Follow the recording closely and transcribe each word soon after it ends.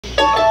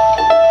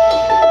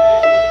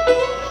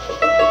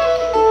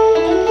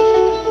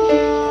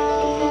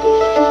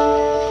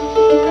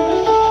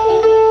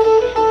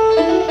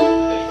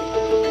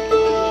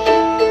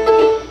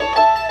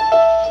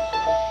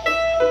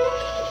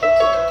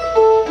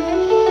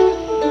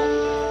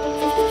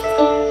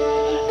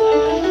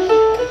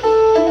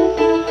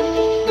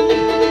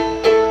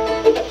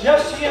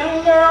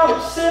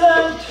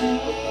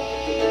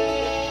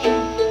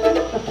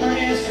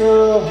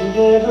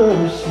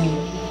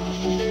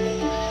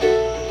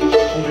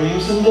She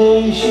dreamed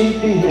someday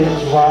she'd be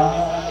his wife.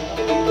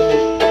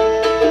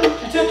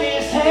 She took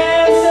his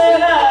hand,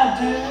 said, I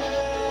do.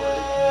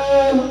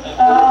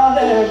 I'll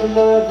never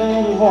love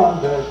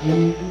anyone but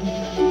you,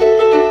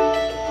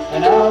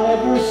 and I'll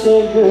never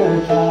say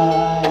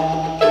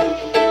goodbye.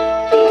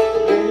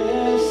 The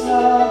greatest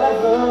love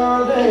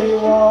ever, they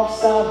walked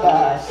side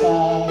by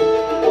side.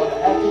 What a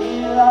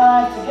happy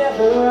life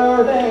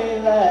together,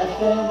 they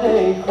laughed and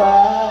they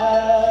cried.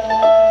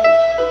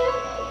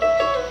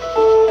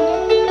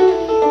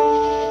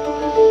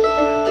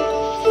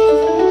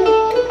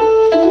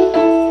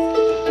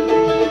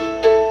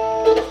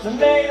 They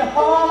made a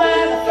home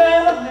and a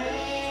family,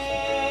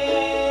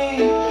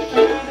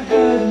 through the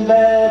good and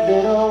bad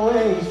they'd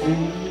always be,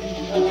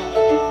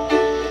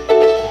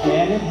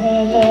 hand in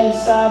hand and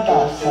side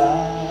by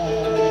side.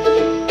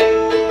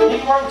 He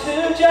worked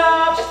 2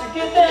 jobs to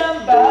get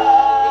them by.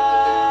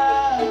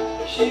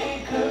 She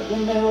cooked the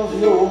meals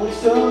the old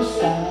stove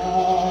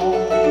style.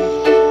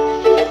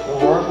 The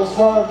work was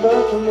hard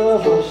but the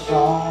love was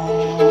strong.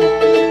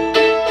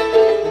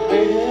 The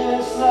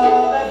greatest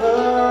love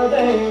ever,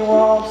 they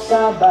walked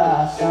side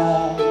by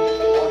side.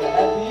 What a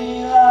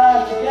happy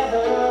life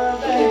together,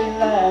 they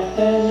laughed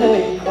and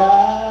they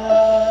cried.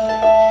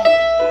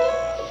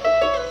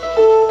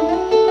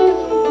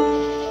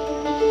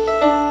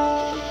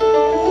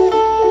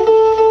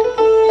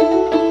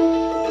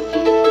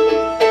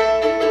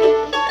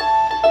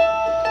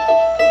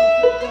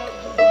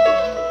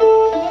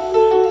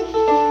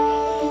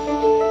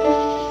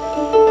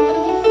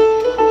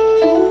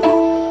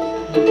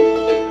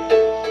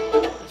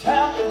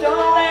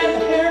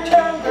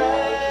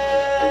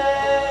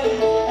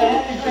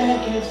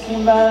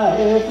 Came by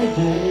every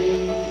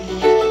day.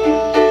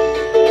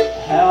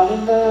 How they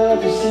love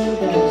to see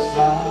them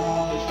smile.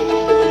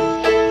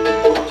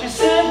 She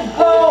said and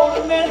hold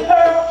them in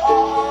her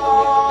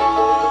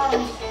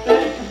arms.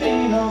 They could be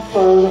no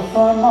further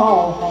from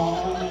all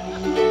home.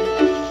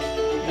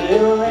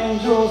 There were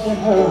angels in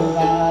her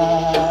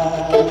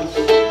eyes.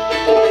 The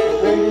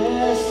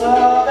greatest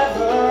love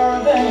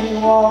ever, they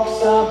walked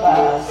side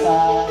by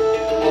side.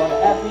 What a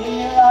happy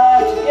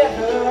life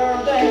together,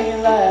 they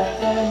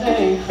laughed and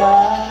they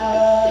cried.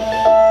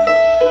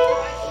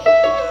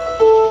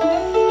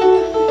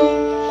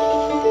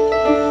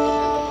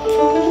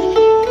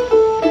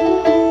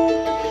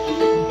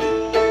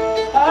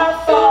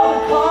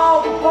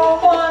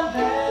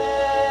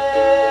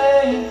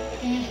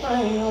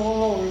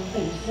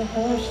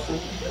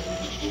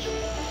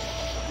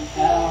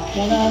 How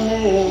can I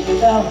live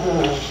without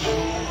her?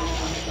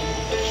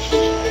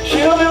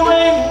 She'll be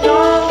waiting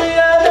on the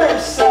other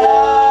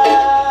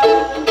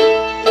side.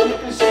 You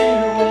can see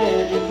her when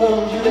you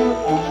close your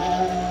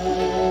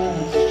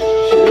eyes.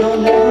 She'll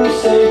never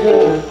say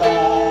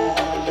goodbye.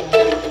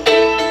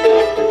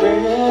 The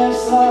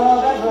greatest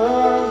love ever,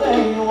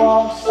 they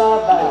walk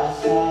side by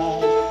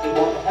side.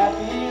 What a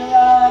happy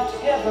life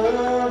together,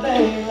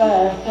 they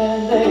laughed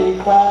and they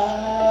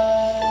cried.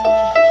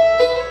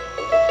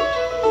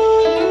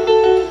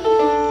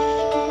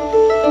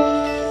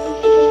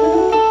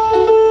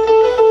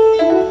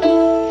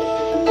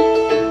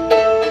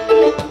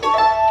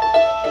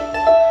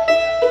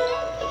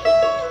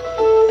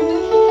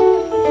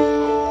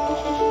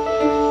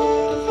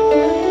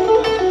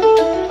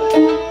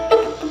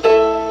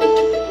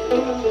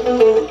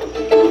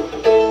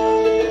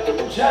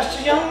 Just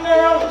a young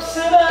girl of 17,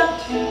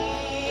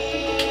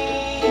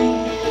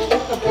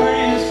 the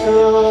prettiest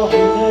girl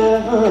you've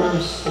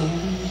ever seen.